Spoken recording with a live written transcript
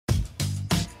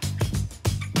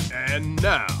And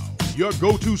now, your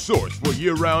go-to source for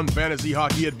year-round fantasy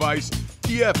hockey advice,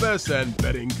 DFS, and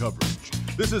betting coverage.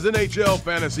 This is NHL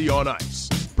Fantasy on Ice,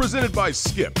 presented by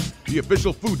Skip, the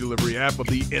official food delivery app of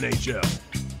the NHL.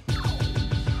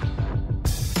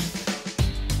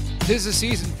 'Tis the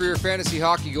season for your fantasy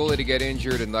hockey goalie to get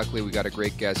injured, and luckily we got a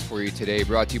great guest for you today,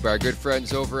 brought to you by our good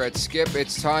friends over at Skip.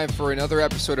 It's time for another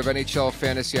episode of NHL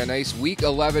Fantasy on Ice, Week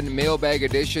 11 Mailbag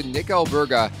Edition. Nick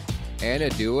Alberga, Anna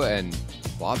Dua, and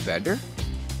Bob Bender?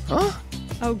 Huh?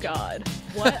 Oh, God.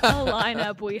 What a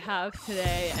lineup we have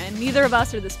today. And neither of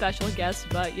us are the special guests,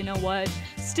 but you know what?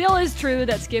 Still is true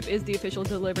that Skip is the official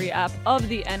delivery app of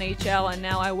the NHL. And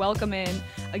now I welcome in,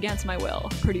 against my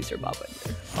will, producer Bob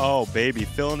Bender. Oh, baby,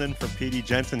 filling in for Petey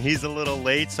Jensen. He's a little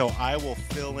late, so I will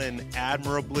fill in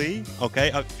admirably. Okay,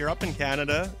 if you're up in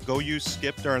Canada, go use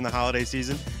Skip during the holiday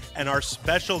season. And our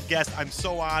special guest, I'm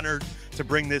so honored to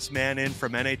bring this man in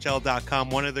from NHL.com,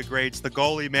 one of the greats, the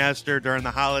goalie master during the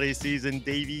holiday season,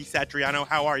 Davey Satriano.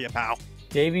 How are you, pal?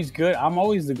 Davey's good. I'm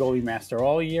always the goalie master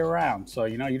all year round. So,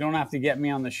 you don't have to get me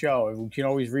on the show. You can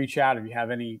always reach out if you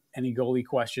have any goalie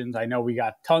questions. I know we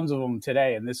got tons of them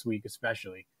today and this week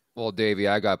especially. Well, Davey,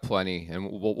 I got plenty, and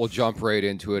we'll jump right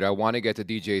into it. I want to get to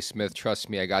DJ Smith. Trust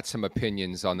me, I got some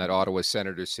opinions on that Ottawa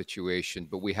Senators situation,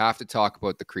 but we have to talk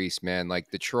about the crease, man.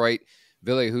 Like Detroit,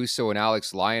 Ville Husso and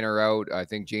Alex Lyon are out. I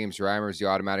think James Reimer is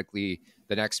automatically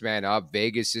the next man up.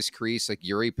 Vegas is crease. Like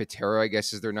Yuri Patera, I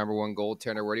guess, is their number one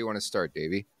goaltender. Where do you want to start,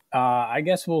 Davey? I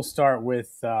guess we'll start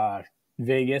with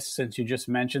Vegas, since you just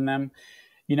mentioned them.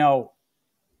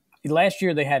 Last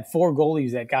year they had 4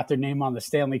 goalies that got their name on the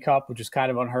Stanley Cup, which is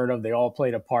kind of unheard of. They all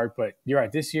played a part, but you're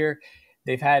right. This year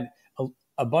they've had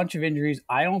a bunch of injuries.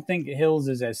 I don't think Hills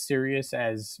is as serious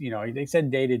as, they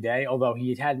said day to day, although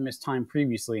he had missed time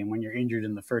previously. And when you're injured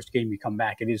in the first game, you come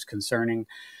back, it is concerning.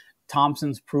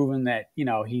 Thompson's proven that,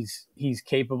 he's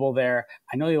capable there.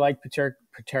 I know they like Patera.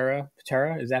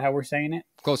 Is that how we're saying it?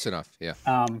 Close enough. Yeah.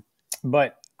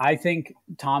 But I think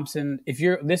Thompson,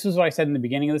 this is what I said in the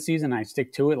beginning of the season, I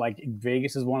stick to it. Like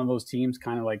Vegas is one of those teams,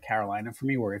 kind of like Carolina for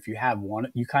me, where if you have one,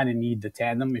 you kind of need the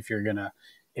tandem. If you're going to,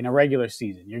 in a regular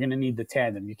season, you're going to need the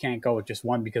tandem. You can't go with just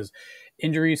one because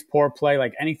injuries, poor play,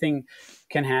 like anything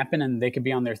can happen, and they could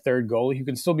be on their third goalie who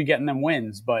can still be getting them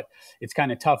wins, but it's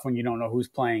kind of tough when you don't know who's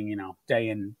playing, day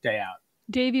in, day out.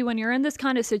 Davey, when you're in this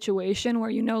kind of situation where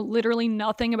you know literally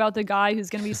nothing about the guy who's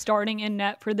going to be starting in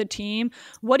net for the team,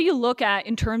 what do you look at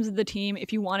in terms of the team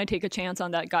if you want to take a chance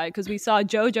on that guy? Because we saw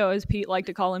JoJo, as Pete liked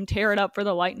to call him, tear it up for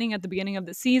the Lightning at the beginning of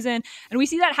the season. And we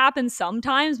see that happen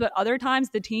sometimes, but other times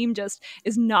the team just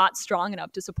is not strong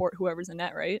enough to support whoever's in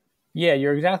net, right? Yeah,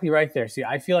 you're exactly right there. See,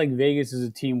 I feel like Vegas is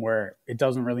a team where it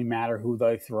doesn't really matter who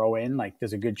they throw in. Like,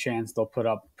 there's a good chance they'll put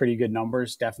up pretty good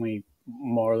numbers, definitely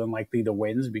more than likely the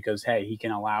wins, because, hey, he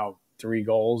can allow 3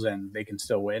 goals and they can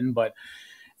still win. But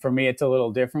for me, it's a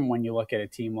little different when you look at a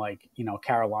team like,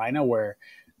 Carolina, where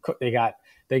they got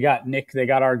Nick, they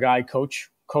got our guy coach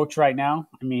right now.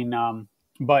 I mean,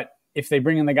 but if they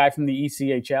bring in the guy from the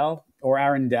ECHL or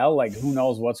Aaron Dell, like, who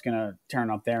knows what's going to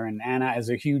turn up there. And Anna is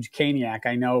a huge Caniac.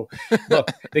 I know, look,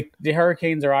 the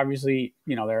Hurricanes are obviously,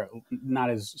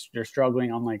 they're struggling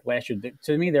unlike last year.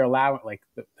 To me, they're allowing, like,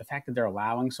 the fact that they're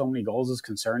allowing so many goals is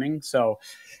concerning. So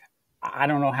I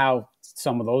don't know how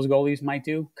some of those goalies might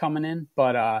do coming in,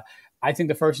 but I think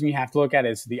the first thing you have to look at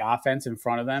is the offense in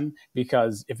front of them,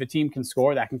 because if a team can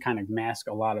score, that can kind of mask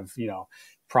a lot of,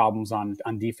 problems on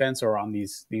defense or on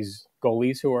these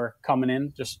goalies who are coming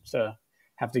in just to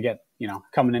have to get,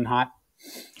 coming in hot.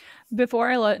 Before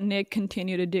I let Nick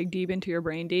continue to dig deep into your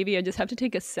brain, Davey, I just have to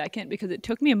take a second because it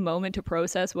took me a moment to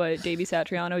process what Davey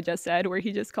Satriano just said, where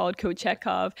he just called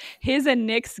Kochetkov his and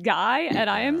Nick's guy. And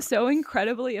I am so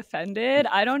incredibly offended.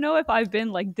 I don't know if I've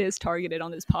been like this targeted on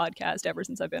this podcast ever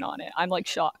since I've been on it. I'm like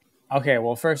shocked. Okay,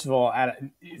 well, first of all,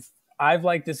 I've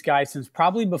liked this guy since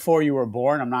probably before you were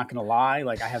born. I'm not going to lie.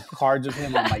 Like, I have cards of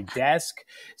him on my desk.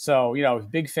 So,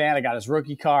 big fan. I got his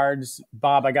rookie cards.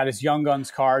 Bob, I got his Young Guns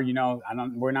card.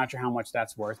 We're not sure how much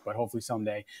that's worth, but hopefully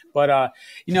someday. But,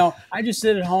 I just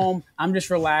sit at home. I'm just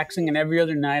relaxing. And every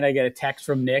other night I get a text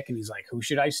from Nick and he's like, who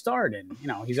should I start? And,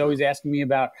 he's always asking me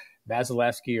about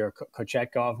Vasilevsky or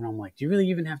Kochetkov. And I'm like, do you really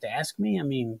even have to ask me? I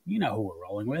mean, you know who we're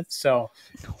rolling with. So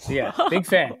yeah, big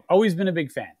fan. Always been a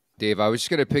big fan. Dave, I was just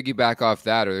going to piggyback off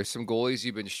that. Are there some goalies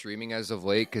you've been streaming as of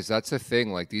late? Because that's the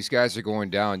thing. Like, these guys are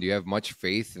going down. Do you have much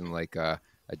faith in, like, a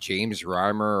James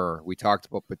Reimer? Or we talked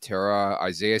about Patera.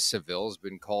 Isaiah Seville's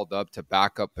been called up to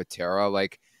back up Patera.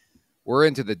 Like, we're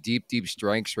into the deep, deep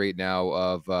strengths right now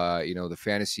of, the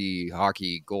fantasy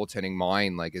hockey goaltending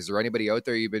mine. Like, is there anybody out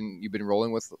there you've been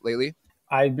rolling with lately?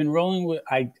 I've been rolling with.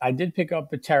 I did pick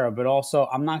up Patera, but also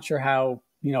I'm not sure how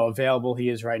available he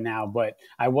is right now. But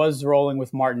I was rolling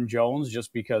with Martin Jones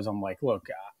just because I'm like, look,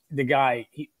 the guy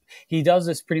he does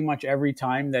this pretty much every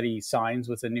time that he signs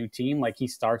with a new team. Like he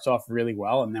starts off really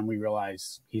well, and then we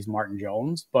realize he's Martin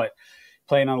Jones, but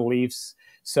playing on the Leafs.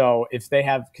 So if they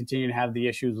continue to have the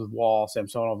issues with Wall,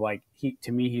 Samsonov, like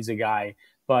to me, he's a guy.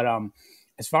 But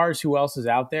as far as who else is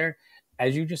out there,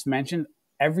 as you just mentioned,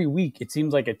 every week it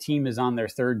seems like a team is on their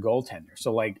third goaltender.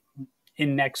 So like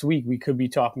in next week, we could be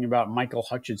talking about Michael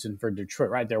Hutchinson for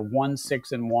Detroit, right? They're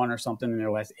 1-6-1 or something in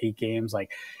their last 8 games.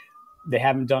 Like they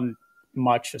haven't done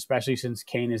much, especially since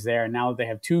Kane is there. And now that they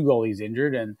have 2 goalies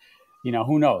injured, and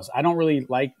who knows? I don't really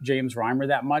like James Reimer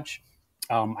that much.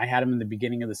 I had him in the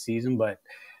beginning of the season, but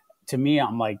to me,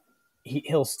 I'm like,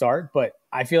 he'll start. But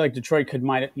I feel like Detroit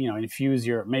might infuse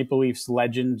your Maple Leafs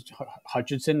legend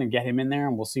Hutchinson and get him in there,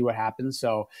 and we'll see what happens.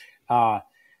 So,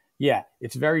 yeah,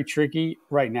 it's very tricky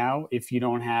right now if you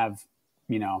don't have,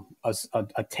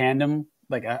 a tandem,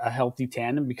 like a healthy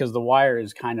tandem, because the Wire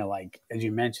is kind of like, as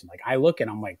you mentioned, like I look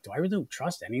and I'm like, do I really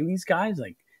trust any of these guys?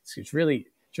 Like it's really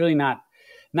not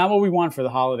what we want for the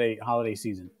holiday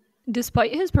season.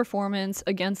 Despite his performance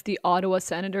against the Ottawa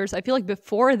Senators, I feel like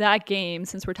before that game,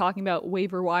 since we're talking about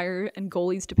waiver wire and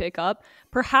goalies to pick up,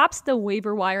 perhaps the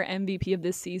waiver wire MVP of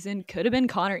this season could have been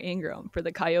Connor Ingram for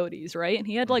the Coyotes, right? And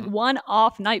he had like one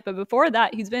off night, but before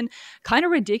that, he's been kind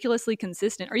of ridiculously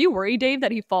consistent. Are you worried, Dave,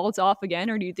 that he falls off again,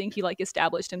 or do you think he like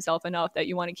established himself enough that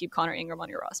you want to keep Connor Ingram on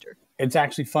your roster? It's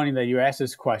actually funny that you asked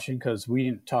this question because we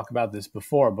didn't talk about this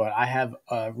before, but I have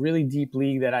a really deep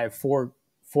league that I have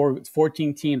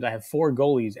 14 teams. I have 4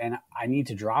 goalies and I need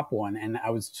to drop one. And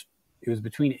it was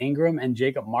between Ingram and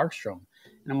Jacob Markstrom.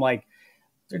 And I'm like,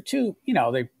 they're two,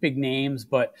 they're big names.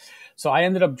 But so I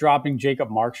ended up dropping Jacob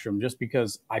Markstrom just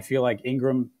because I feel like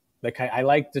Ingram, I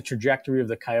like the trajectory of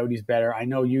the Coyotes better. I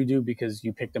know you do because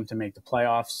you picked them to make the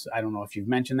playoffs. I don't know if you've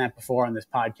mentioned that before on this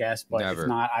podcast, but Never. If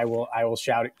not, I will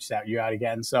shout you out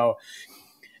again. So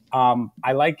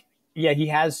he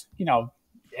has,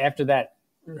 after that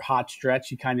hot stretch,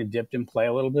 he kind of dipped in play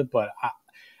a little bit, but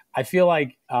I feel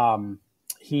like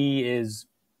he is,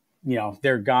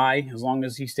 their guy as long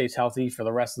as he stays healthy for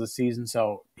the rest of the season.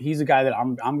 So he's a guy that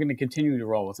I'm going to continue to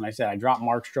roll with. And I said I dropped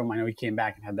Markstrom. I know he came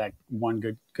back and had that one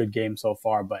good game so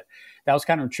far, but that was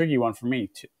kind of a tricky one for me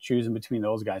to choosing between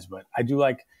those guys. But I do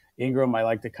like Ingram. I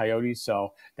like the Coyotes,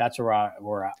 so that's where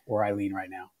I lean right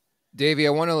now. Davey, I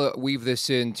want to weave this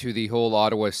into the whole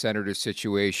Ottawa Senators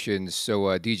situation. So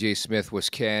DJ Smith was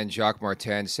canned. Jacques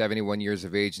Martin, 71 years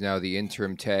of age now, the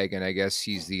interim tag, and I guess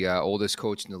he's the oldest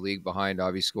coach in the league behind,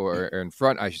 obviously, or in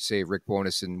front, I should say. Rick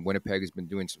Bowness in Winnipeg has been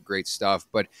doing some great stuff.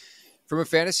 But from a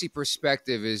fantasy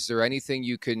perspective, is there anything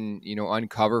you can,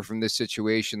 uncover from this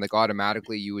situation? Like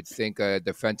automatically you would think a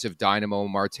defensive dynamo,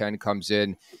 Martin comes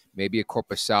in, maybe a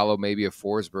Korpisalo, maybe a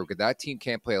Forsberg, but that team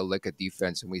can't play a lick of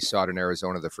defense, and we saw it in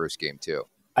Arizona the first game too.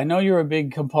 I know you're a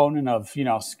big component of,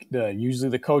 usually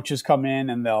the coaches come in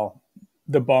and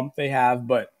the bump they have,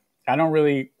 but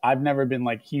I've never been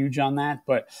like huge on that.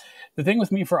 But the thing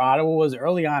with me for Ottawa was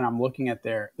early on, I'm looking at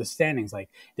the standings, like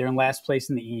they're in last place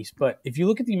in the East. But if you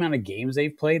look at the amount of games they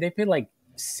played like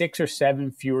 6 or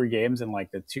 7 fewer games than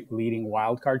like the 2 leading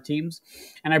wildcard teams.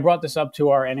 And I brought this up to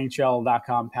our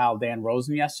NHL.com pal, Dan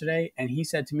Rosen, yesterday. And he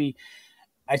said to me,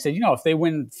 I said, if they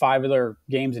win 5 of their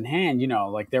games in hand,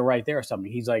 like they're right there or something.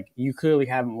 He's like, you clearly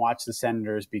haven't watched the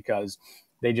Senators because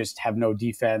they just have no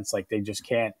defense. Like they just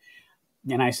can't.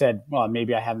 And I said, well,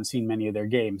 maybe I haven't seen many of their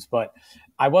games, but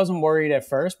I wasn't worried at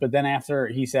first. But then after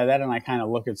he said that, and I kind of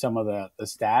look at some of the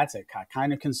stats, it got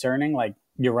kind of concerning. Like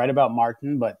you're right about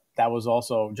Martin, but that was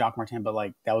also Jacques Martin, but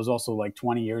like that was also like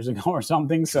 20 years ago or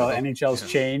something. So NHL's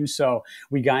changed. So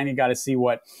we kind of got to see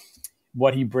what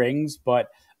he brings. But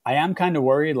I am kind of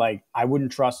worried. Like I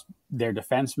wouldn't trust their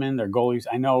defensemen, their goalies.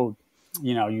 I know,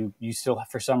 you still,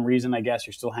 for some reason, I guess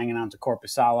you're still hanging on to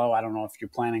Korpisalo. I don't know if you're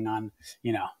planning on,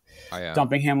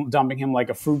 dumping him like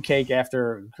a fruitcake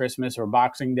after Christmas or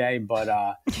Boxing Day,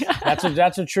 but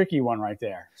that's a tricky one right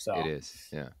there. So it is,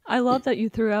 yeah. I love that you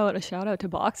threw out a shout out to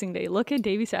Boxing Day. Look at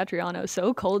Davey Satriano,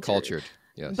 so cultured.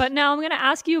 Yes. But now I'm going to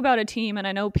ask you about a team, and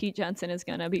I know Pete Jensen is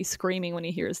going to be screaming when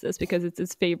he hears this because it's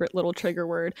his favorite little trigger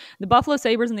word. The Buffalo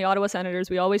Sabres and the Ottawa Senators,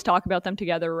 we always talk about them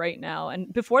together right now.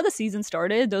 And before the season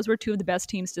started, those were 2 of the best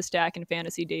teams to stack in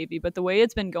fantasy, Davey. But the way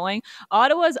it's been going,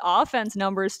 Ottawa's offense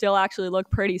numbers still actually look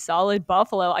pretty solid.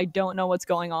 Buffalo, I don't know what's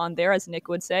going on there, as Nick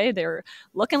would say. They're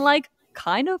looking like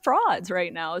kind of frauds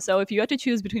right now. So if you had to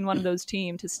choose between one of those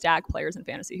teams to stack players in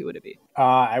fantasy, who would it be?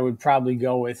 I would probably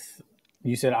go with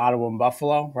You said Ottawa and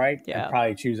Buffalo, right? Yeah. I'd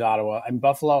probably choose Ottawa. And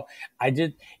Buffalo, I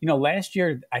did, last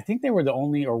year, I think they were the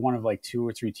only or one of like 2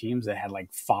 or 3 teams that had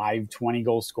like 5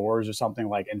 20-goal scorers or something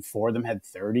like, and 4 of them had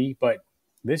 30. But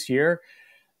this year,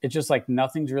 it's just like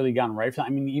nothing's really gone right for them. I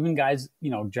mean, even guys,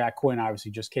 Jack Quinn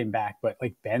obviously just came back, but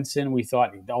like Benson, we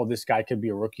thought, oh, this guy could be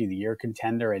a rookie of the year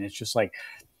contender. And it's just like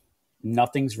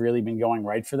nothing's really been going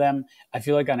right for them. I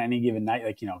feel like on any given night,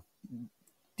 like,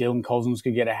 Dylan Cousins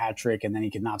could get a hat trick and then he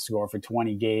could not score for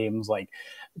 20 games. Like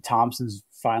Thompson's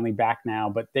finally back now,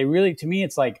 but they really, to me,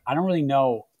 it's like, I don't really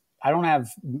know. I don't have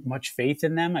much faith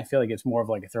in them. I feel like it's more of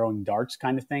like a throwing darts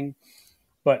kind of thing.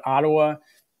 But Ottawa,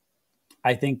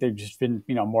 I think they've just been,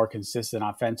 more consistent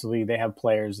offensively. They have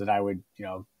players that I would,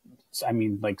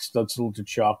 like Stutzel to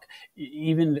Chuck.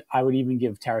 I would even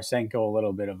give Tarasenko a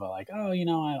little bit of a like,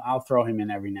 I'll throw him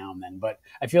in every now and then. But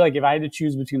I feel like if I had to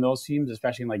choose between those teams,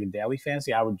 especially in like a daily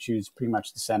fantasy, I would choose pretty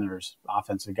much the Senators'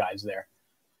 offensive guys there.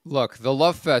 Look, the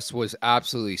Love Fest was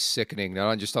absolutely sickening,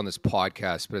 not just on this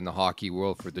podcast, but in the hockey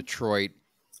world for Detroit,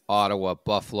 Ottawa,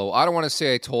 Buffalo. I don't want to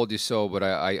say I told you so, but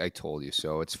I told you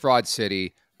so. It's Fraud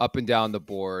City, up and down the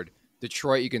board.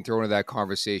 Detroit, you can throw into that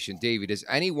conversation. Davey, does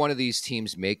any one of these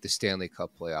teams make the Stanley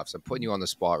Cup playoffs? I'm putting you on the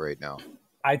spot right now.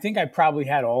 I think I probably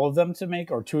had all of them to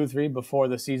make, or 2 or 3 before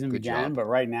the season began. Job. But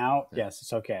right now, yes,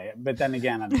 it's okay. But then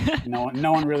again,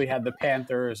 no one really had the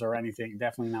Panthers or anything.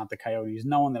 Definitely not the Coyotes.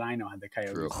 No one that I know had the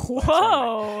Coyotes. True.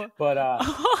 Whoa! But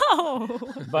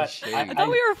but I thought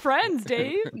we were friends,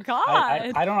 Dave. God,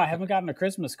 I don't know. I haven't gotten a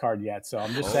Christmas card yet, so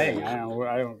I'm just saying. I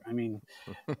don't. I mean,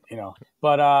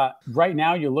 But right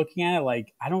now, you're looking at it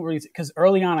like I don't really, because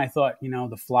early on I thought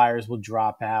the Flyers will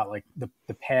drop out, like the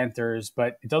Panthers,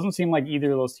 but it doesn't seem like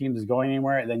either of those teams is going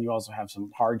anywhere. And then you also have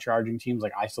some hard charging teams.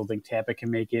 Like I still think Tampa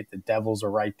can make it. The Devils are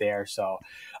right there. So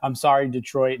I'm sorry,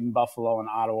 Detroit and Buffalo and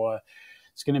Ottawa.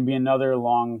 It's going to be another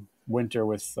long winter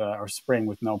with or spring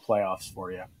with no playoffs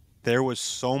for you. There was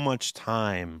so much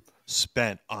time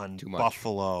spent on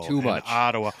Buffalo and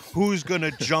Ottawa. Who's going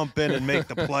to jump in and make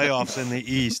the playoffs in the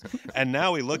East? And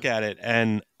now we look at it,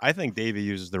 and I think Davey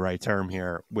uses the right term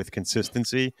here with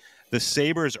consistency. The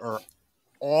Sabres are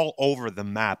all over the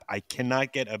map. I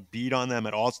cannot get a beat on them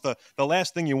at all. It's the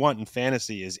last thing you want in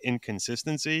fantasy is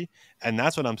inconsistency, and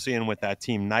that's what I'm seeing with that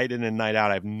team night in and night out.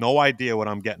 I have no idea what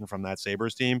I'm getting from that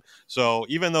Sabres team. So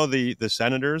even though the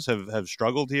Senators have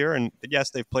struggled here, and yes,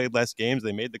 they've played less games,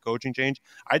 they made the coaching change,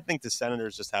 I think the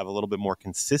Senators just have a little bit more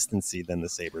consistency than the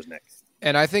Sabres, Nick.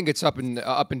 And I think it's up and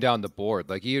down the board.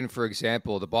 Like even, for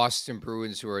example, the Boston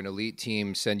Bruins, who are an elite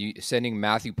team, sending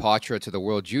Matthew Poitras to the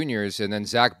World Juniors, and then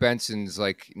Zach Benson's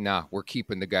like, nah, we're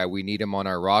keeping the guy. We need him on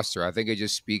our roster. I think it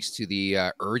just speaks to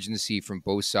the urgency from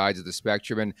both sides of the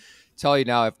spectrum. And tell you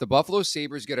now, if the Buffalo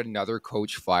Sabres get another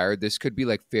coach fired, this could be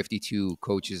like 52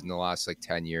 coaches in the last like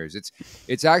 10 years.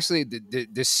 It's actually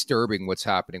disturbing what's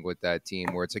happening with that team,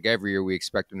 where it's like every year we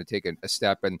expect them to take a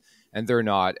step and they're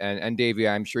not. And Davey,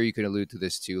 I'm sure you can allude to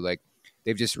this too. Like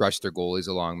they've just rushed their goalies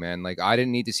along, man. Like I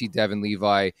didn't need to see Devin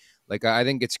Levi. Like I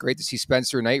think it's great to see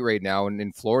Spencer Knight right now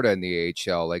in Florida in the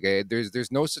AHL. Like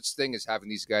there's no such thing as having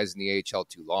these guys in the AHL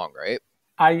too long, right?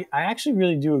 I actually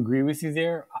really do agree with you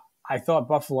there. I thought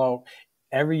Buffalo,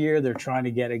 every year they're trying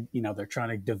to get they're trying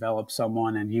to develop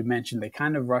someone. And you mentioned they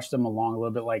kind of rushed them along a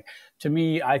little bit. Like to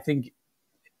me, I think,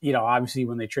 obviously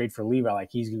when they trade for Levi, like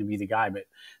he's going to be the guy, but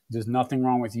there's nothing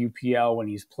wrong with UPL when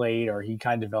he's played or he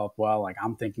kind of developed well. Like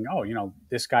I'm thinking,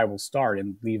 this guy will start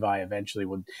and Levi eventually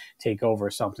would take over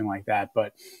or something like that.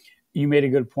 But you made a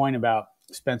good point about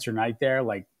Spencer Knight there.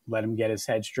 Like let him get his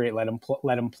head straight, let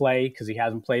him play because he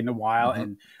hasn't played in a while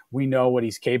and we know what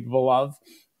he's capable of.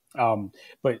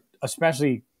 But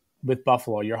especially with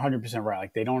Buffalo, you're 100% right.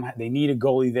 Like they need a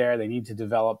goalie there. They need to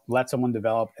develop, let someone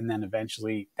develop. And then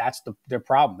eventually that's their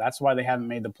problem. That's why they haven't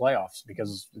made the playoffs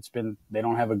because they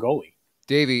don't have a goalie.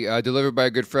 Davey, delivered by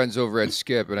good friends over at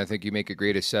Skip. And I think you make a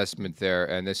great assessment there.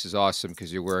 And this is awesome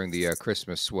because you're wearing the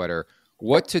Christmas sweater.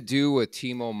 What to do with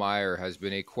Timo Meier has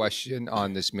been a question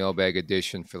on this mailbag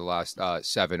edition for the last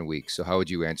 7 weeks. So how would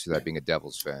you answer that being a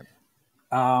Devils fan?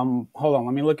 Hold on.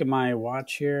 Let me look at my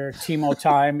watch here. Timo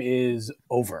time is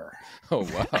over. Oh,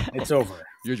 wow. It's over.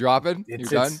 You're dropping? You're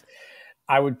done?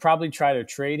 I would probably try to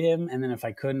trade him. And then if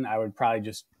I couldn't, I would probably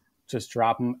just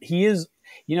drop him. He is,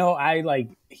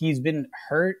 he's been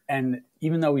hurt. And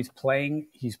even though he's playing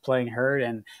hurt.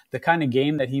 And the kind of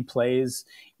game that he plays,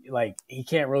 like he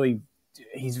can't really,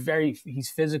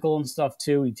 he's physical and stuff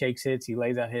too. He takes hits, he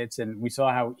lays out hits, and we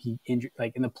saw how he injured.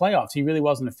 Like in the playoffs, he really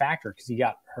wasn't a factor because he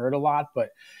got hurt a lot. But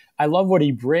I love what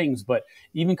he brings. But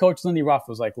even Coach Lindy Ruff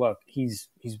was like, "Look, he's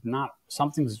not.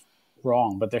 Something's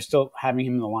wrong." But they're still having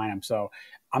him in the lineup. So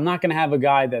I'm not going to have a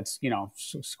guy that's,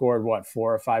 scored 4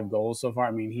 or 5 goals so far.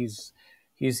 I mean, he's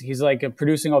like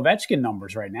producing Ovechkin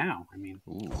numbers right now. I mean,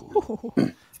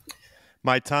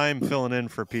 my time filling in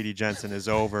for Petey Jensen is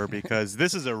over because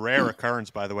this is a rare occurrence,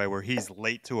 by the way, where he's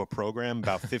late to a program,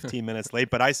 about 15 minutes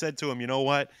late. But I said to him, you know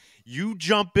what? You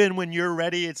jump in when you're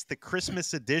ready. It's the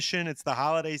Christmas edition. It's the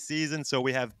holiday season. So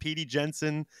we have Petey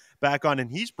Jensen back on,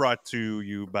 and he's brought to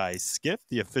you by Skip,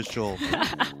 the official.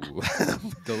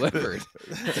 Delivered.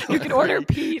 You can order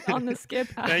Pete on the Skip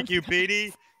app. Thank you,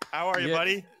 Petey. How are you,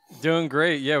 buddy? Doing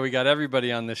great. Yeah, we got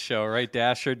everybody on this show, right?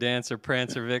 Dasher, Dancer,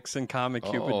 Prancer, Vixen, Comet,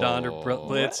 Cupid, Donder,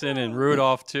 Blitzen, and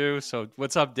Rudolph, too. So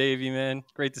what's up, Davey, man?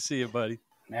 Great to see you, buddy.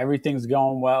 Everything's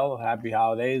going well. Happy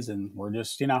holidays. And we're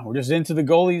just into the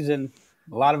goalies and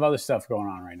a lot of other stuff going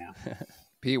on right now.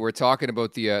 Pete, we're talking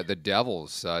about the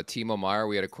Devils. Timo Meyer,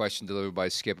 we had a question delivered by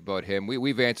Skip about him.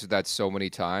 We've answered that so many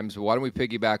times. Why don't we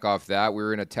piggyback off that? We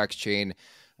were in a text chain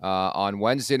on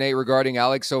Wednesday night regarding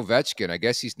Alex Ovechkin. I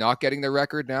guess he's not getting the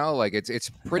record now. Like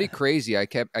it's pretty crazy. I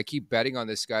keep betting on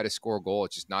this guy to score a goal.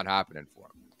 It's just not happening for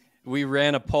him. We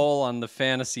ran a poll on the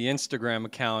fantasy Instagram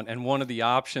account, and one of the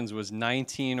options was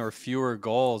 19 or fewer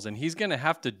goals. And he's going to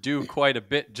have to do quite a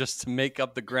bit just to make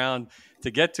up the ground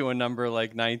to get to a number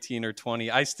like 19 or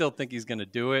 20. I still think he's going to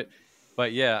do it.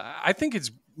 But yeah, I think it's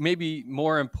maybe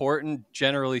more important,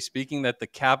 generally speaking, that the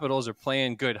Capitals are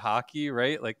playing good hockey,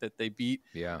 right? Like that they beat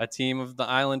a team of the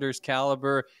Islanders'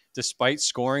 caliber despite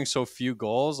scoring so few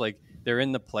goals. Like they're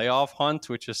in the playoff hunt,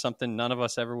 which is something none of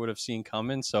us ever would have seen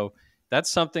coming. So that's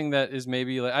something that is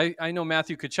maybe like, I know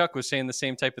Matthew Tkachuk was saying the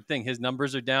same type of thing. His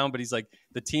numbers are down, but he's like,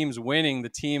 the team's winning, the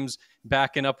team's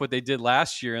backing up what they did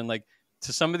last year. And like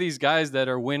to some of these guys that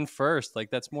are win first,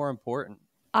 like that's more important.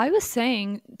 I was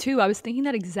saying, too, I was thinking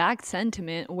that exact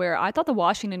sentiment where I thought the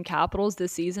Washington Capitals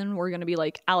this season were going to be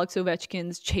like Alex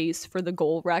Ovechkin's chase for the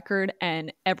goal record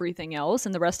and everything else,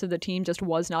 and the rest of the team just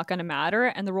was not going to matter.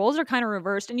 And the roles are kind of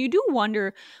reversed. And you do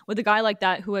wonder with a guy like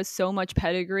that who has so much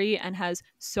pedigree and has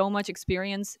so much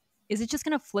experience, is it just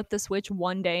going to flip the switch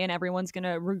one day and everyone's going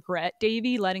to regret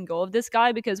Davey letting go of this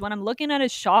guy? Because when I'm looking at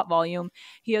his shot volume,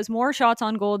 he has more shots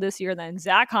on goal this year than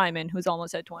Zach Hyman, who's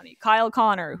almost at 20, Kyle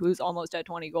Connor, who's almost at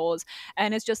 20 goals.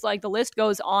 And it's just like the list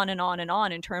goes on and on and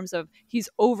on in terms of he's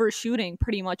overshooting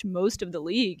pretty much most of the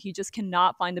league. He just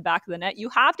cannot find the back of the net. You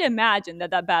have to imagine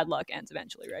that bad luck ends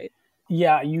eventually, right?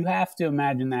 Yeah, you have to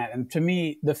imagine that. And to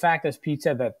me, the fact, as Pete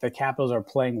said, that the Capitals are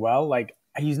playing well, like,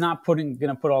 he's not going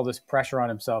to put all this pressure on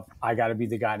himself. I got to be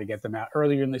the guy to get them out.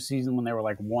 Earlier in the season when they were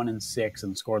like 1-6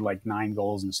 and scored like 9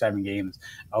 goals in 7 games.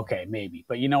 Okay, maybe.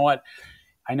 But you know what?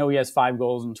 I know he has 5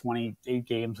 goals in 28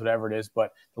 games, whatever it is.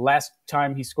 But the last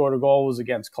time he scored a goal was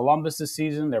against Columbus this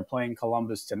season. They're playing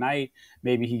Columbus tonight.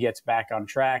 Maybe he gets back on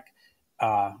track.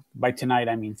 By tonight,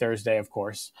 I mean Thursday, of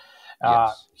course.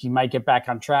 Yes. He might get back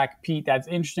on track. Pete, that's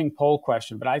an interesting poll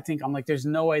question. But I'm like, there's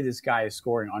no way this guy is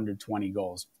scoring under 20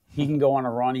 goals. He can go on a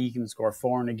run. He can score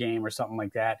 4 in a game or something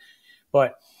like that.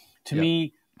 But to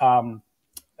me,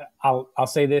 I'll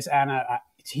say this, Anna.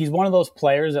 He's one of those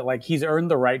players that like he's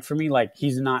earned the right for me. Like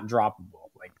he's not droppable.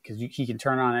 Like because he can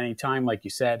turn on any time, like you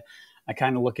said. I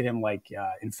kind of look at him like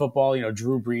in football,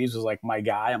 Drew Brees was like my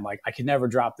guy. I'm like, I can never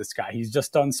drop this guy. He's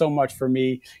just done so much for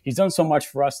me. He's done so much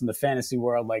for us in the fantasy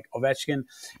world. Like Ovechkin,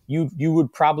 you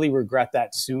would probably regret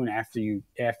that soon after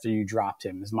you dropped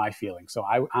him, is my feeling. So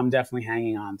I'm definitely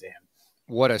hanging on to him.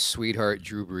 What a sweetheart,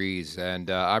 Drew Brees. And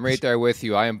I'm right there with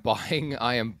you. I am buying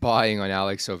on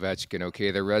Alex Ovechkin.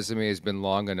 Okay, the resume has been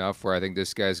long enough where I think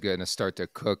this guy's going to start to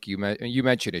cook. You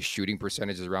mentioned his shooting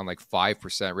percentage is around like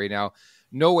 5% right now.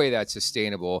 No way that's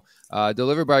sustainable.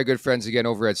 Delivered by our good friends again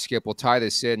over at Skip. We'll tie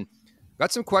this in.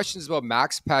 Got some questions about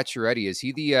Max Pacioretty. Is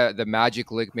he the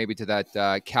magic link maybe to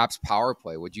that Caps power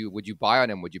play? Would you buy on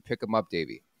him? Would you pick him up,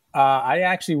 Davey? I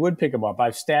actually would pick him up.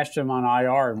 I've stashed him on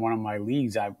IR in one of my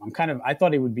leagues. I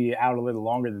thought he would be out a little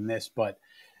longer than this, but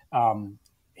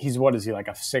he's like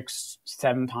a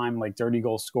 6-7 time like 30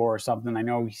 goal scorer or something. I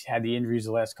know he's had the injuries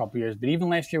the last couple of years, but even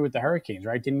last year with the Hurricanes,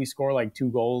 right? Didn't he score like 2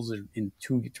 goals in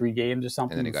 2-3 games or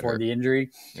something before the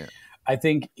injury? Yeah. I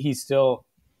think he's still.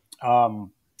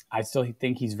 I still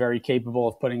think he's very capable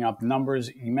of putting up numbers.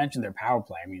 You mentioned their power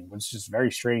play. I mean, it's just very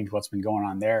strange what's been going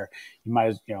on there. You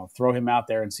might, throw him out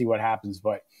there and see what happens.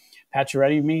 But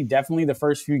Pacioretty, me, definitely the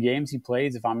first few games he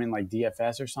plays, if I'm in like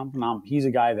DFS or something, he's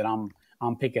a guy that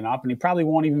I'm picking up, and he probably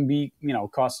won't even be,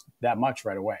 cost that much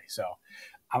right away. So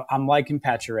I'm liking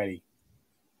Pacioretty.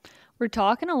 We're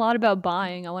talking a lot about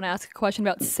buying. I want to ask a question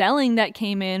about selling that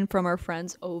came in from our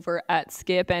friends over at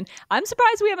Skip. And I'm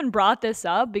surprised we haven't brought this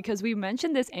up because we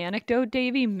mentioned this anecdote,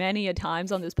 Davey, many a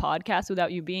times on this podcast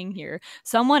without you being here.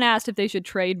 Someone asked if they should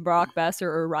trade Brock Besser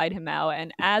or ride him out.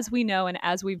 And as we know and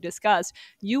as we've discussed,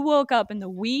 you woke up in the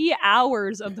wee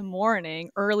hours of the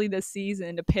morning early this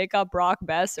season to pick up Brock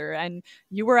Besser. And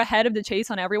you were ahead of the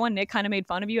chase on everyone. Nick kind of made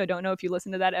fun of you. I don't know if you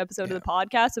listened to that episode of the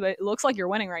podcast, but it looks like you're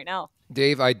winning right now.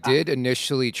 Dave, I did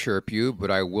initially chirp you, but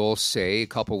I will say a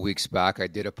couple weeks back, I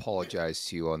did apologize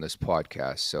to you on this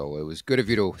podcast. So it was good of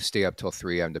you to stay up till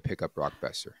 3 a.m. to pick up Brock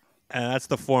Besser. And that's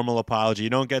the formal apology. You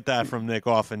don't get that from Nick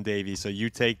often, Davey. So you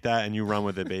take that and you run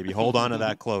with it, baby. Hold on to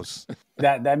that close.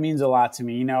 That means a lot to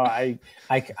me. You know, I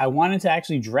wanted to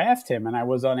actually draft him and I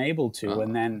was unable to.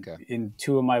 And then in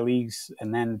 2 of my leagues,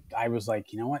 and then I was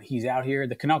like, you know what? He's out here.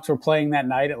 The Canucks were playing that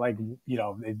night at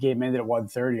the game ended at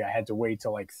 1:30. I had to wait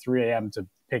till 3 a.m. to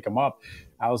pick him up.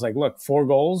 I was like, look, 4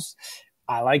 goals.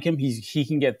 I like him. He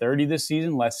can get 30 this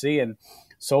season. Let's see. And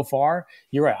so far,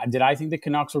 you're right. Did I think the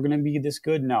Canucks were going to be this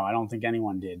good? No, I don't think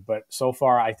anyone did. But so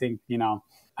far, I think,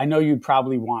 I know you'd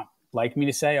probably like me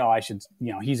to say, I should,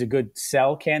 he's a good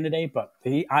sell candidate, but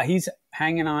he's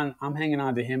hanging on. I'm hanging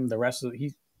on to him. The rest of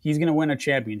he's going to win a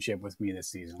championship with me this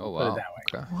season. Oh, wow. Put it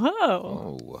that way. Okay.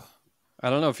 Whoa. Oh. I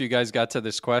don't know if you guys got to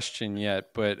this question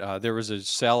yet, but there was a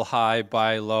sell high,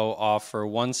 buy low offer.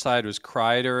 One side was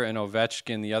Kreider and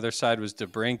Ovechkin. The other side was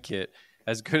DeBrincat.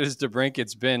 As good as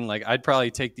DeBrincat's been, I'd probably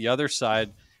take the other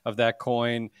side of that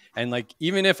coin. And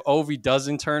even if Ovi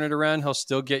doesn't turn it around, he'll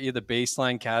still get you the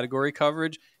baseline category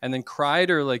coverage. And then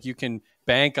Kreider, you can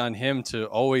bank on him to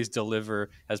always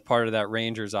deliver as part of that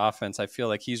Rangers offense. I feel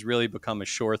like he's really become a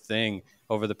sure thing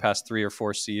over the past 3 or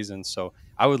 4 seasons. So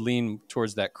I would lean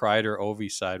towards that Kreider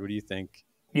Ovi side. What do you think?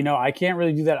 I can't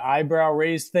really do that eyebrow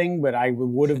raise thing, but I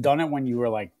would have done it when you were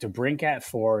DeBrincat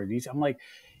forward. I'm like,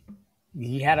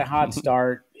 he had a hot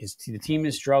start. The team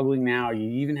is struggling now. He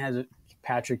even has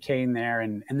Patrick Kane there.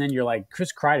 And then you're like,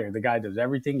 Chris Kreider, the guy does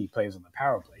everything. He plays on the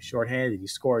power play, shorthanded. He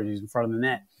scores. He's in front of the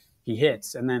net. He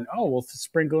hits. And then, we'll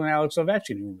sprinkle in Alex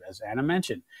Ovechkin, who, as Anna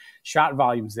mentioned, shot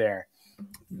volume's there.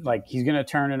 He's going to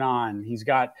turn it on. He's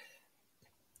got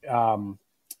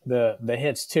the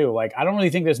hits too. I don't really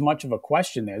think there's much of a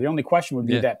question there. The only question would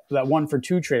be that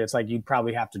 1-for-2 trade. It's you'd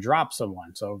probably have to drop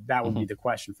someone. So that would be the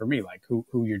question for me,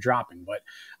 who you're dropping. But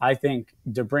I think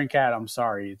DeBrincat, I'm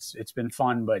sorry, it's been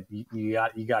fun, but you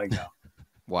got to go.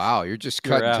 Wow, you're just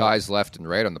cutting ties left and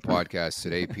right on the podcast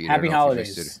today, Peter. Happy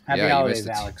holidays. Happy holidays,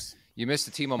 Alex. You missed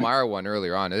the Timo Meier one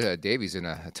earlier on. Davey's in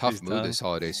a tough mood this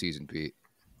holiday season, Pete.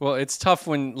 Well, it's tough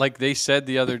when, they said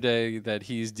the other day that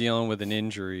he's dealing with an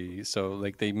injury. So,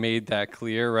 they made that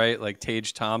clear, right?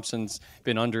 Tage Thompson's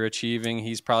been underachieving.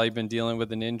 He's probably been dealing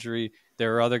with an injury.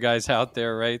 There are other guys out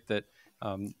there, right, that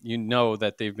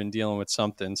that they've been dealing with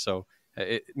something. So,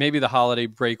 maybe the holiday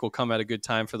break will come at a good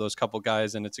time for those couple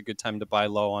guys, and it's a good time to buy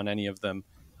low on any of them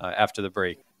after the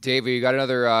break. Davey, you got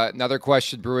another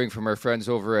question brewing from our friends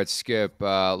over at Skip.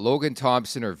 Logan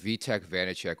Thompson or Vitek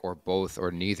Vanacek, or both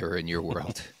or neither in your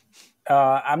world?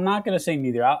 I'm not going to say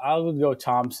neither. I'll go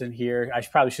Thompson here. I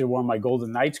probably should have worn my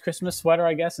Golden Knights Christmas sweater,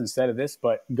 I guess, instead of this.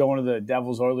 But going to the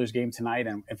Devils-Oilers game tonight,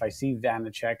 and if I see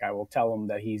Vanacek, I will tell him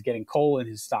that he's getting coal in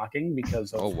his stocking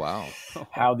because of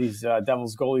how these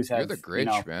Devils goalies have. You're the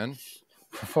Grinch, man.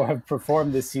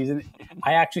 Performed this season.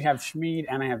 I actually have Schmid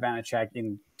and I have Vanacek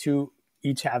in 2.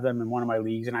 Each have them in one of my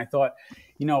leagues. And I thought,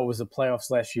 it was the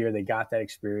playoffs last year. They got that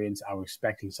experience. I was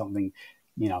expecting something,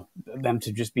 them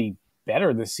to just be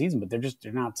better this season, but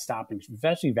they're not stopping,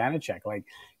 especially Vanacek.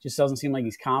 Just doesn't seem like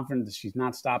he's confident that she's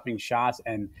not stopping shots.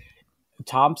 And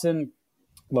Thompson,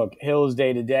 look, Hill is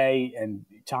day to day, and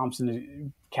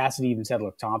Cassidy even said,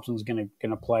 look, Thompson's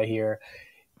gonna play here.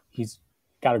 He's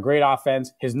got a great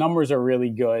offense. His numbers are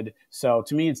really good. So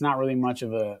to me, it's not really much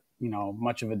of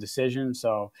a decision.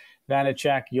 So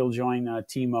Vanacek, you'll join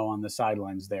Timo on the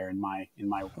sidelines there in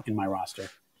my roster.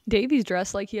 Davey's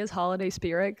dressed like he has holiday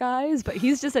spirit, guys, but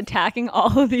he's just attacking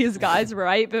all of these guys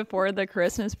right before the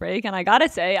Christmas break. And I gotta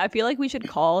say, I feel like we should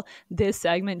call this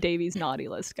segment Davey's naughty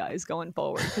list, guys, going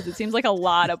forward, because it seems like a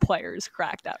lot of players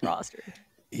cracked that roster.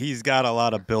 He's got a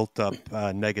lot of built-up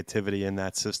negativity in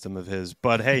that system of his.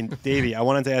 But, hey, Davey, I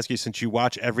wanted to ask you, since you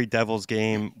watch every Devils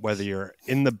game, whether you're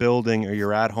in the building or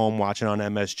you're at home watching on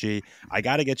MSG, I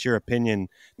got to get your opinion.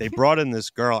 They brought in this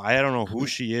girl. I don't know who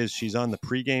she is. She's on the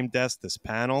pregame desk, this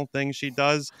panel thing she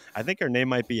does. I think her name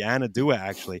might be Anna Dua,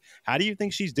 actually. How do you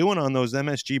think she's doing on those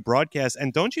MSG broadcasts?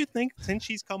 And don't you think since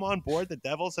she's come on board, the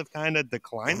Devils have kind of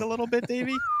declined a little bit,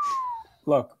 Davey?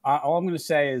 Look, all I'm going to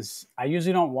say is I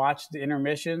usually don't watch the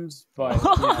intermissions, but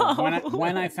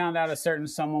when I found out a certain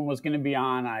someone was going to be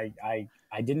on, I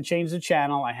didn't change the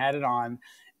channel. I had it on,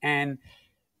 and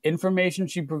information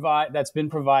that's been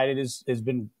provided has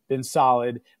been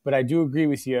solid. But I do agree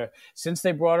with you. Since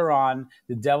they brought her on,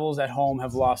 the Devils at home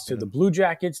have lost to the Blue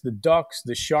Jackets, the Ducks,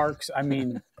 the Sharks. I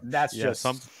mean, that's just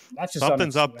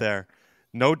something's up there.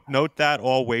 Note that,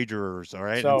 all wagerers, all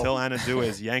right? So, until Anadua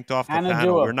is yanked off the Anadua,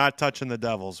 panel, we're not touching the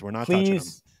Devils. We're not touching them.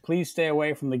 Please stay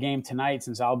away from the game tonight,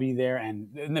 since I'll be there.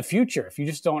 And in the future, if you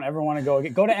just don't ever want to go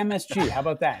to MSG. How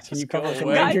about that? Can you cover some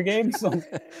major games?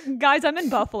 Guys, I'm in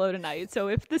Buffalo tonight, so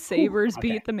if the Sabres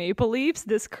beat the Maple Leafs,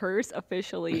 this curse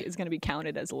officially is going to be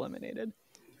counted as eliminated.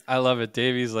 I love it.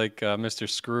 Davey's like Mr.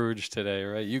 Scrooge today,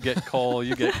 right? You get Cole,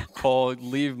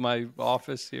 leave my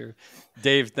office here.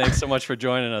 Dave, thanks so much for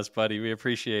joining us, buddy. We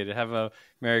appreciate it. Have a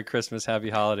Merry Christmas, Happy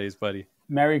Holidays, buddy.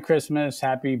 Merry Christmas,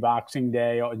 Happy Boxing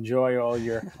Day. Enjoy all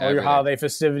your holiday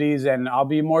festivities, and I'll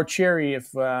be more cheery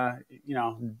if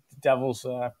Devils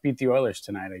beat the Oilers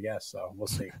tonight, I guess. So we'll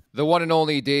see. The one and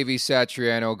only Davey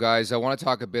Satriano, guys. I want to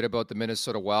talk a bit about the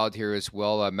Minnesota Wild here as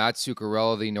well. Matt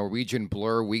Zuccarello, the Norwegian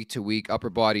Blur, week-to-week upper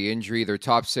body injury. Their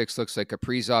top six looks like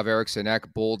Kaprizov, Eriksson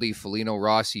Ek, Boldy, Foligno,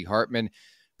 Rossi, Hartman.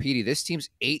 Petey, this team's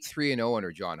 8-3-0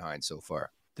 under John Hines so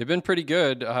far. They've been pretty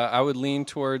good. I would lean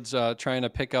towards trying to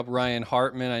pick up Ryan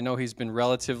Hartman. I know he's been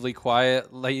relatively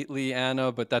quiet lately,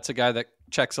 Anna, but that's a guy that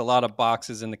checks a lot of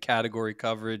boxes in the category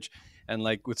coverage. And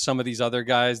like with some of these other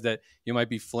guys that you might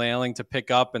be flailing to pick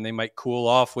up and they might cool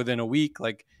off within a week,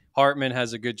 like Hartman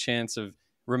has a good chance of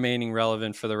remaining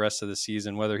relevant for the rest of the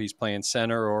season, whether he's playing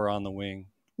center or on the wing.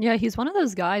 Yeah, he's one of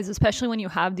those guys, especially when you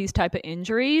have these type of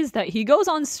injuries, that he goes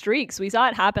on streaks. We saw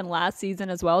it happen last season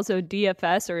as well. So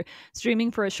DFS or streaming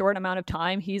for a short amount of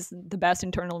time, he's the best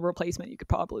internal replacement you could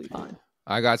probably find.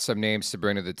 I got some names to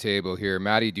bring to the table here.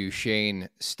 Matty Duchene,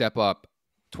 step up.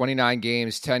 29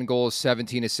 games, 10 goals,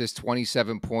 17 assists,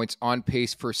 27 points, on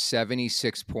pace for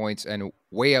 76 points, and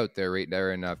way out there right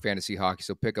there in fantasy hockey.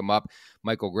 So pick him up.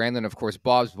 Michael Granlund, of course,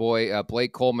 Bob's boy.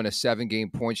 Blake Coleman, a 7-game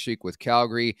point streak with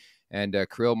Calgary. And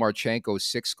Kirill Marchenko,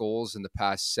 6 goals in the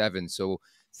past 7. So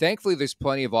thankfully, there's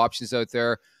plenty of options out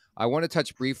there. I want to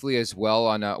touch briefly as well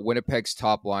on Winnipeg's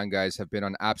top line, guys, have been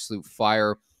on absolute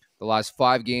fire. The last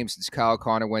 5 games since Kyle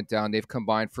Connor went down, they've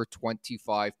combined for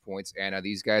 25 points. Anna,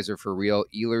 these guys are for real.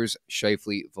 Ehlers,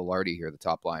 Scheifele, Velarde here, the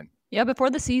top line. Yeah, before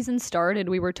the season started,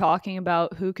 we were talking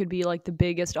about who could be like the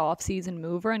biggest offseason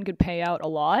mover and could pay out a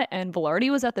lot. And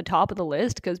Velarde was at the top of the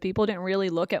list because people didn't really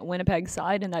look at Winnipeg's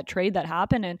side in that trade that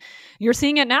happened. And you're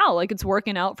seeing it now. Like, it's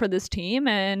working out for this team,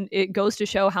 and it goes to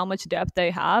show how much depth they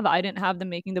have. I didn't have them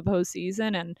making the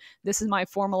postseason, and this is my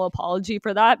formal apology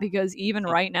for that, because even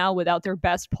right now, without their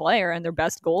best player and their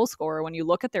best goal scorer, when you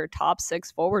look at their top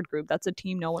 6 forward group, that's a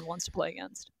team no one wants to play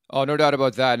against. Oh, no doubt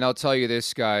about that. And I'll tell you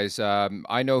this, guys.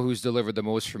 I know who's delivered the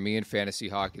most for me in fantasy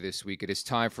hockey this week. It is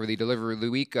time for the Delivery of the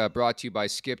Week, brought to you by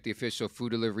Skip, the official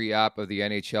food delivery app of the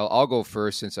NHL. I'll go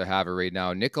first since I have it right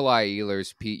now. Nikolai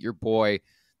Ehlers, Pete, your boy.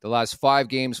 The last 5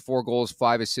 games, 4 goals,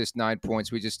 5 assists, 9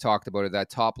 points. We just talked about it. That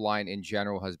top line in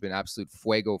general has been absolute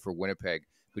fuego for Winnipeg.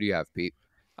 Who do you have, Pete?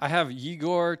 I have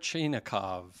Yegor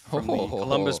Chinakhov from the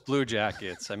Columbus Blue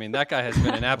Jackets. I mean, that guy has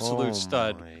been an absolute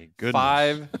stud.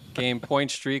 5-game point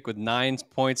streak with 9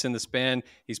 points in the span.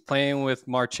 He's playing with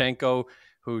Marchenko,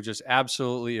 who just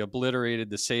absolutely obliterated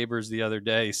the Sabres the other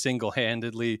day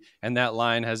single-handedly, and that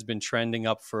line has been trending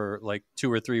up for like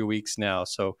 2 or 3 weeks now.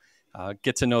 So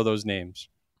get to know those names.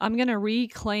 I'm going to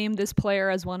reclaim this player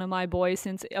as one of my boys,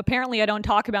 since apparently I don't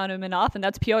talk about him enough, and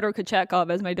that's Pyotr Kochetkov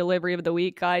as my delivery of the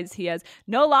week, guys. He has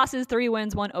no losses, 3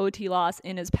 wins, 1 OT loss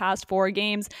in his past 4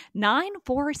 games,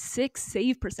 9.46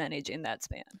 save percentage in that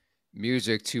span.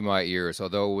 Music to my ears.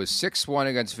 Although it was 6-1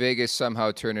 against Vegas, somehow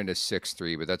turned into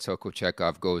 6-3, but that's how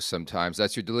Kochetkov goes sometimes.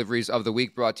 That's your deliveries of the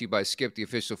week, brought to you by Skip, the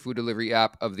official food delivery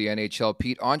app of the NHL.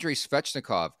 Pete, Andrei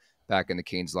Svechnikov back in the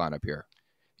Canes lineup here.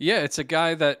 Yeah, it's a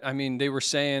guy that, I mean, they were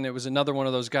saying it was another one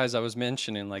of those guys I was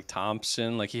mentioning, like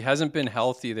Thompson. Like, he hasn't been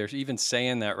healthy. They're even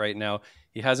saying that right now.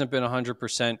 He hasn't been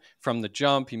 100% from the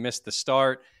jump. He missed the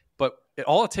start. But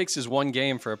all it takes is 1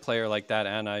 game for a player like that,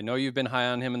 Anna. I know you've been high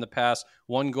on him in the past.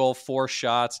 1 goal, 4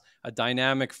 shots, a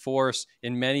dynamic force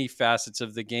in many facets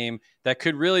of the game that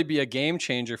could really be a game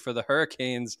changer for the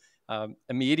Hurricanes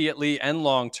immediately and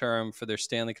long-term for their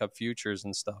Stanley Cup futures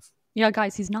and stuff. Yeah,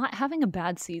 guys, he's not having a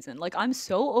bad season. Like, I'm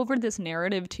so over this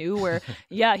narrative, too, where,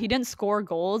 yeah, he didn't score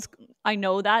goals I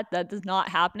know that is not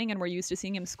happening, and we're used to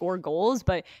seeing him score goals,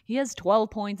 but he has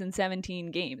 12 points in 17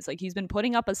 games. Like, he's been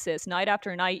putting up assists night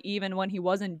after night, even when he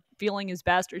wasn't feeling his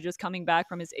best or just coming back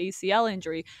from his ACL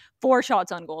injury. 4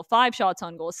 shots on goal, 5 shots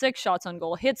on goal, 6 shots on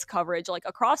goal, hits coverage, like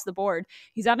across the board.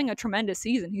 He's having a tremendous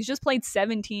season. He's just played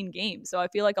 17 games. So I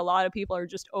feel like a lot of people are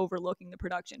just overlooking the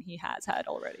production he has had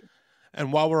already.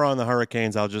 And while we're on the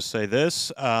Hurricanes, I'll just say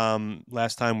this.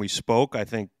 Last time we spoke, I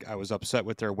think I was upset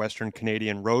with their Western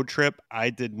Canadian road trip. I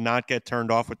did not get turned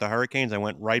off with the Hurricanes. I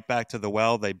went right back to the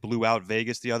well. They blew out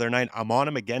Vegas the other night. I'm on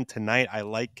them again tonight. I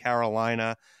like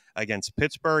Carolina against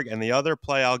Pittsburgh. And the other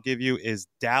play I'll give you is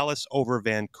Dallas over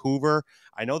Vancouver.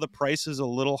 I know the price is a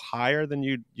little higher than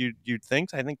you'd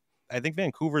think. I think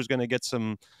Vancouver is going to get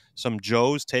some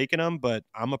Joes taking them, but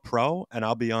I'm a pro, and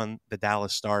I'll be on the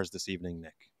Dallas Stars this evening,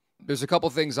 Nick. There's a couple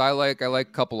things I like. I like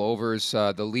a couple overs.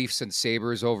 The Leafs and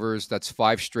Sabres overs. That's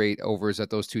 5 straight overs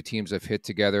that those two teams have hit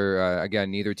together.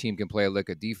 Again, neither team can play a lick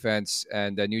of defense.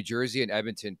 And New Jersey and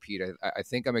Edmonton, Pete, I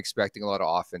think I'm expecting a lot of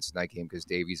offense in that game because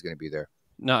Davey's going to be there.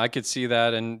 No, I could see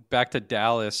that. And back to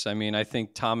Dallas, I mean, I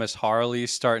think Thomas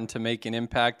Harley's starting to make an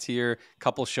impact here. A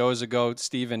couple shows ago,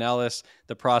 Stephen Ellis,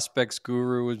 the prospects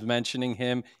guru, was mentioning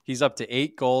him. He's up to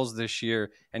 8 goals this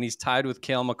year, and he's tied with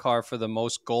Cale Makar for the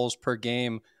most goals per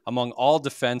game among all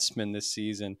defensemen this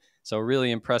season. So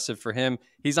really impressive for him.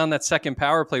 He's on that second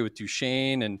power play with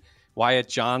Duchesne and Wyatt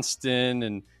Johnston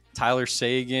and Tyler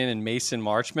Seguin and Mason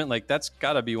Marchment. Like, that's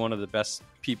got to be one of the best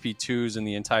PP2s in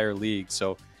the entire league.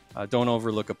 So don't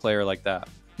overlook a player like that.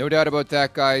 No doubt about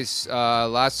that, guys.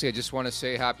 Lastly, I just want to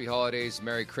say happy holidays,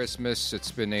 Merry Christmas.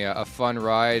 It's been a fun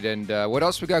ride. And what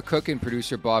else we got cooking,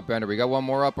 producer Bob Bender? We got one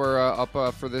more up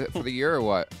for the year or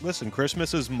what? Listen,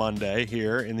 Christmas is Monday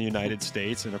here in the United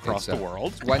States and across the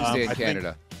world. It's Wednesday in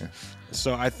Canada.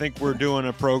 So I think we're doing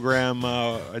a program.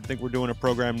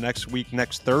 Next week,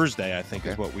 next Thursday. I think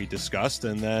is what we discussed,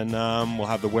 and then we'll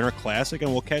have the Winter Classic,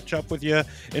 and we'll catch up with you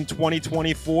in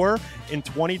 2024. In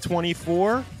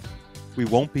 2024, we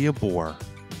won't be a bore.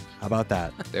 How about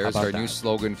that? There's our new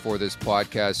slogan for this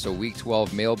podcast. So Week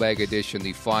 12 Mailbag Edition,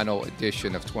 the final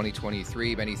edition of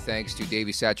 2023. Many thanks to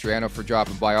Davey Satriano for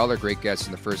dropping by, all our great guests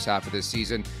in the first half of this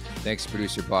season. Thanks to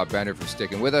producer Bob Bender for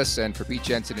sticking with us. And for Pete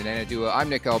Jensen and Anna Dua, I'm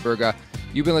Nick Alberga.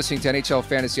 You've been listening to NHL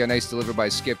Fantasy on Ice, delivered by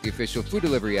Skip, the official food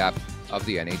delivery app of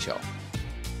the NHL.